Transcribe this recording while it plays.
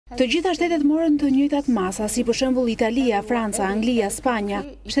Të gjitha shtetet morën të njëjtat masa, si për shembull Italia, Franca, Anglia, Spanja,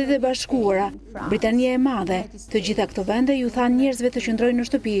 Shtetet e Bashkuara, Britania e Madhe. Të gjitha këto vende ju thanë njerëzve të qëndrojnë në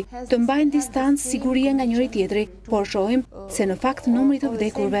shtëpi, të mbajnë distancë sigurie nga njëri tjetri, por shohim se në fakt numri të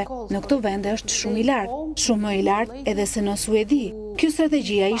vdekurve në këto vende është shumë i lartë, shumë më i lartë edhe se në Suedi. Kjo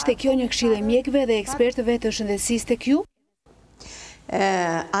strategjia ishte kjo një këshill e mjekëve dhe ekspertëve të shëndetësisë tek ju?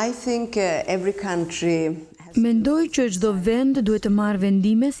 I think every country. Mendoj që çdo vend duhet të marrë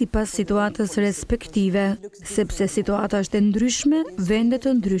vendime sipas situatës respektive, sepse situata është e ndryshme, vende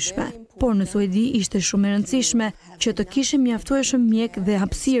të ndryshme. Por në Suedi ishte shumë e rëndësishme që të kishim mjaftueshëm mjek dhe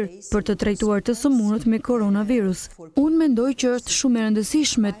hapësirë për të trajtuar të sëmurët me koronavirus. Unë mendoj që është shumë e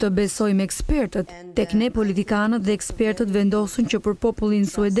rëndësishme të besojmë ekspertët. Tek ne politikanët dhe ekspertët vendosën që për popullin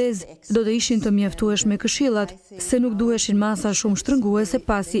suedez do të ishin të mjaftueshme këshillat, se nuk duheshin masa shumë shtrënguese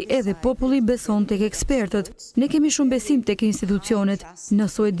pasi edhe populli beson tek ekspertët. Ne kemi shumë besim tek institucionet. Në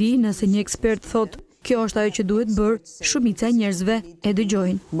Suedi, nëse një ekspert thotë kjo është ajo që duhet bërë, shumica e njerëzve e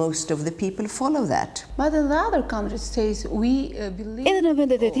dëgjojnë. Edhe në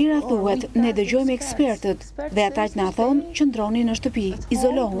vendet e tjera thuhet, ne dëgjojmë ekspertët dhe ata që na thonë qëndroni në shtëpi,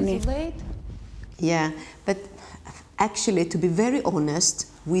 izolohuni. Yeah, but actually to be very honest,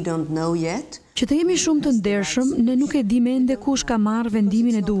 we don't know yet. Që të jemi shumë të ndershëm, ne nuk e dim ende kush ka marrë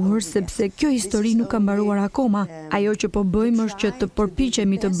vendimin e duhur, sepse kjo histori nuk ka mbaruar akoma. Ajo që po bëjmë është që të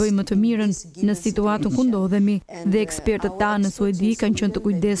përpiqemi të bëjmë më të mirën në situatën ku ndodhemi, dhe ekspertët tanë në Suedi kanë qenë të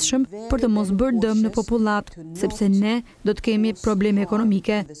kujdesshëm për të mos bërë dëm në popullat, sepse ne do të kemi probleme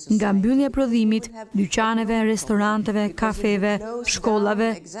ekonomike, nga mbyllja e prodhimit, dyqaneve, restoranteve, kafeve,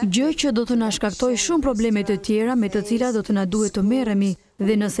 shkollave, gjë që do të na shkaktojë shumë probleme të tjera me të cilat do të na duhet të merremi.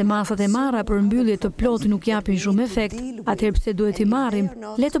 Dhe nëse masat e marra për mbyllje të plotë nuk japin shumë efekt, atëherë pse duhet i marrim?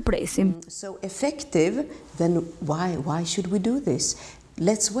 Le të presim. So effective, then why should we do this?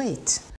 Let's wait.